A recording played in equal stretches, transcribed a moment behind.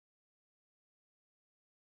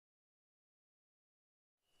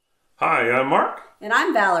Hi, I'm Mark. And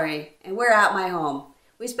I'm Valerie, and we're at my home.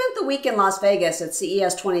 We spent the week in Las Vegas at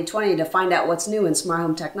CES 2020 to find out what's new in smart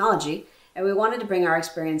home technology, and we wanted to bring our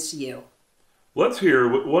experience to you. Let's hear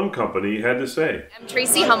what one company had to say. I'm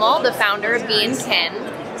Tracey Hummel, the founder of Kin.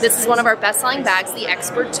 This is one of our best-selling bags, the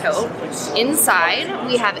Expert Tote. Inside,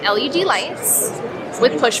 we have LED lights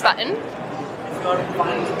with push button.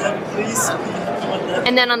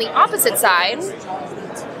 And then on the opposite side,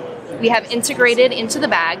 we have integrated into the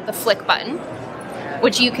bag the Flic button,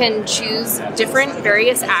 which you can choose different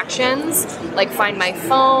various actions, like find my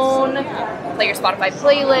phone, play your Spotify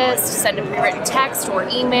playlist, send a pre-written text or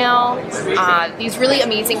email. These really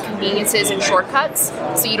amazing conveniences and shortcuts,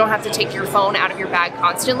 so you don't have to take your phone out of your bag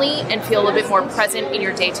constantly and feel a little bit more present in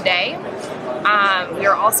your day-to-day. We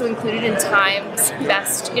are also included in Time's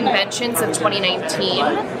Best Inventions of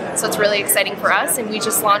 2019, so it's really exciting for us, and we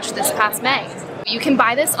just launched this past May. You can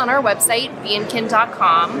buy this on our website,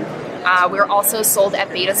 beandkin.com. We're also sold at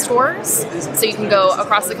beta stores, so you can go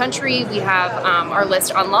across the country. We have our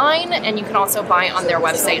list online, and you can also buy on their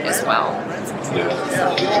website as well.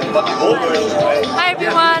 Hi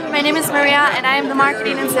everyone, my name is Maria, and I am the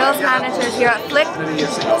marketing and sales manager here at Flic.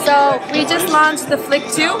 So we just launched the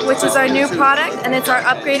Flic 2, which is our new product, and it's our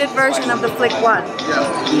upgraded version of the Flic 1.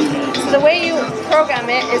 So the way you program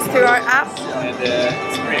it is through our app,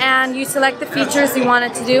 and you select the features you want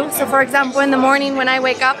it to do. So for example, in the morning when I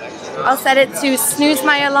wake up, I'll set it to snooze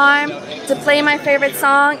my alarm, to play my favorite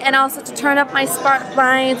song, and also to turn up my spark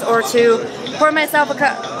blinds, or to pour myself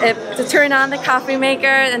to turn on the coffee maker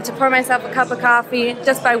and to pour myself a cup of coffee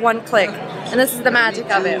just by one click. And this is the magic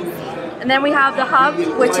of it. And then we have the hub,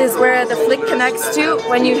 which is where the Flic connects to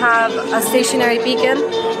when you have a stationary beacon.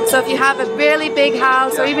 So if you have a really big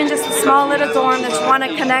house, or even just a small little dorm that you want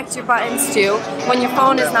to connect your buttons to when your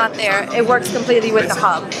phone is not there, it works completely with the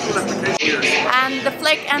hub. And the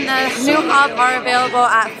Flic and the new hub are available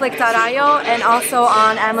at flic.io and also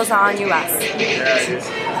on Amazon US.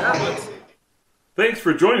 Thanks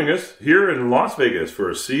for joining us here in Las Vegas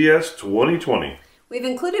for CES 2020. We've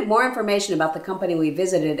included more information about the company we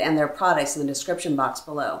visited and their products in the description box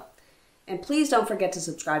below. And please don't forget to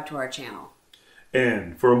subscribe to our channel.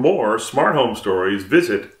 And for more smart home stories,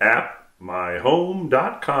 visit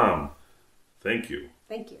appmyhome.com. Thank you.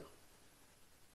 Thank you.